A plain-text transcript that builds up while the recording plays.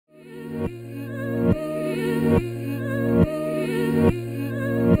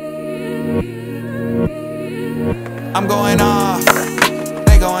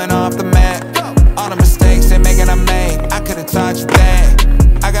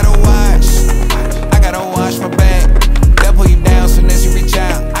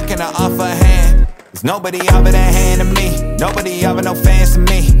Nobody offered a hand to me, nobody offered no fans to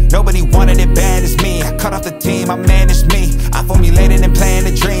me. Nobody wanted it bad as me. I cut off the team, I managed me. I formulated and planned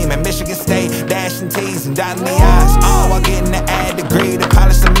a dream. At Michigan State, dashing T's and dotting the I's. All while getting an ad degree to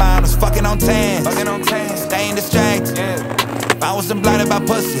polish the mind. Was fucking on 10, staying distracted. If I wasn't blinded by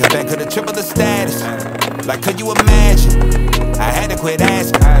pussy, I bet could've tripled the status. Like, could you imagine? I had to quit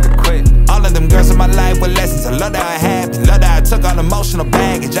asking. All of them girls in my life were lessons. I love that I had me. Love that I took on emotional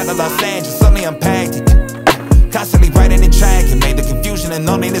baggage out of Los Angeles, suddenly unpacked it. Constantly writing and tracking, made the confusion and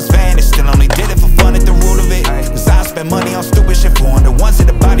loneliness vanish. Still only did it for fun at the root of it. Cause I spent money on stupid shit for under ones at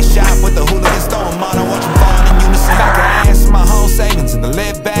the body shop with the hooligans throwing on. I watch them falling in unison. I could answer my whole savings in the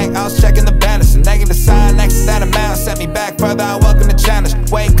live back. I was checking the balance. The negative sign next to that amount set me back further. I welcome the challenge.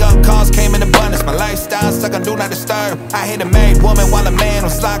 Wake up calls came in abundance. My lifestyle stuck on do not disturb. I hit a married woman while a man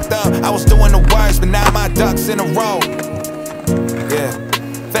was locked up. I was doing the worst, but now my ducks in a row. Yeah.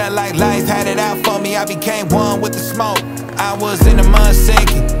 Felt like life had it out for me, I became one with the smoke. I was in the mud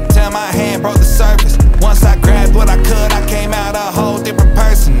sinking, till my hand broke the surface. Once I grabbed what I could, I came out a whole different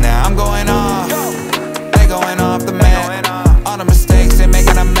person. Now I'm going off, they going off the map. All the mistakes they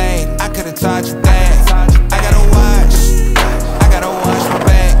making I made, I could've taught you that. I gotta watch my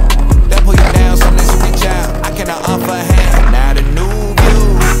back. They'll pull you down, so let's reach out. I cannot offer a hand. Now the new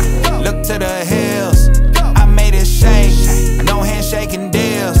view, look to the hills. I made it shake, no handshaking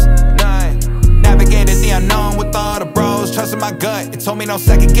deals. Navigated the unknown with all the bros, trusting my gut. It told me no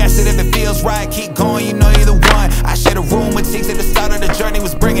second guess it if it feels right. Keep going, you know you're the one. I shared a room with Teeks at the start of the journey,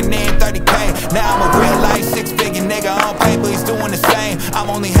 was bringing in 30K. Now I'm a real life six-figure nigga on paper, he's doing the same. I'm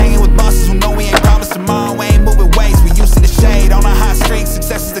only hanging with bosses who know we ain't promised tomorrow. We ain't moving ways, we used to the shade. On a hot streak,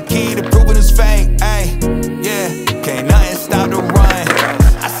 success is the key to proving it's fake. Ay, yeah, can't nothing stop the run.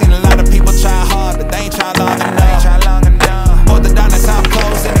 I seen a lot of people try hard, but they ain't try long enough. Orthodontist, I'm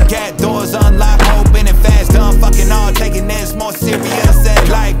closing the cat doors, unlock, open and fast. Done fucking all, taking this more serious than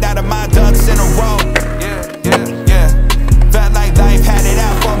life. Out of my ducks in a row. Yeah. Felt like life had it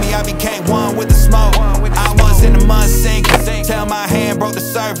out for me, I became one with the smoke. I was in the mud sinking, till my hand broke the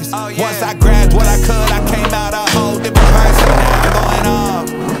surface. Once I grabbed what I could, I came out a whole different person. Now I'm going off,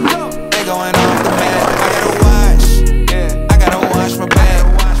 they going off the map. I gotta watch my back.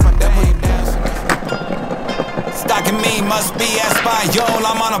 Stocking me must be Espanol,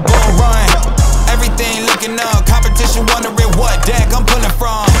 I'm on a bull run. Everything looking up, competition wondering what deck I'm pulling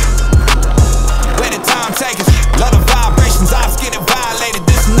from. Where the time take us, love the vibrations, ops getting violated.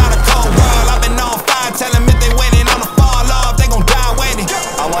 This is not a cold world, I've been on fire. Tell them if they waiting on the fall off, they gon' die waiting.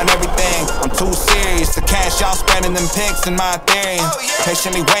 I want everything, I'm too serious. The cash y'all spreading them pics in my Ethereum.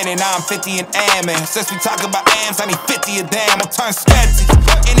 Patiently waiting, now I'm 50 and aiming. Since we talk about AMs, I need 50 a damn. I'll turn sketchy.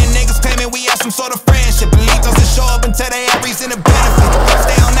 Any niggas claiming we have some sort of friendship. Believe doesn't show up until they have reason to benefit.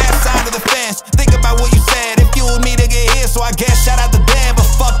 Stay on that side of the fence. Think about what you said. It fueled me to get here, so I guess shout out to them. But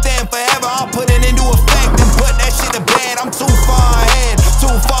fuck them forever, I'll put it into effect and put that shit to bed. I'm too far ahead,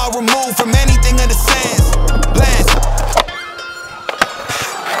 too far removed from anything of the sense. Blessed.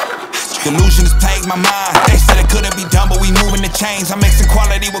 Delusions plague my mind. They said it couldn't be done, but we moving the chains. I'm mixing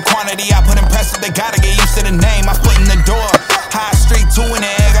quality with quantity. I put impressive, they gotta get used to the name. My foot in the door. High street, 2 in the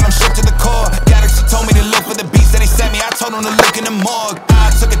air, got them shook to the core. Galaxy told me to look for the beats that they sent me. I told them to look in the morgue. I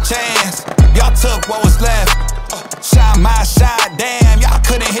took a chance, y'all took what was left. Shot my shot, damn, y'all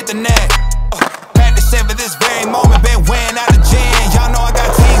couldn't hit the net. Practicing for this very moment, been wearing out the gym. Y'all know I got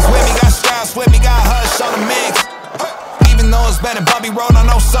teams with me, got Strauss with me, got Hush on the mix. Even though it's been a bumpy road, I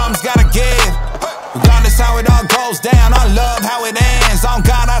know something's gotta give. Regardless how it all goes down, I love how it ends. On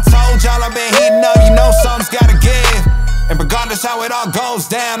God, I told y'all I've been heating up, you know something's gotta give. And regardless how it all goes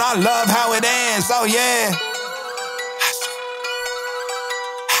down, I love how it ends, oh yeah.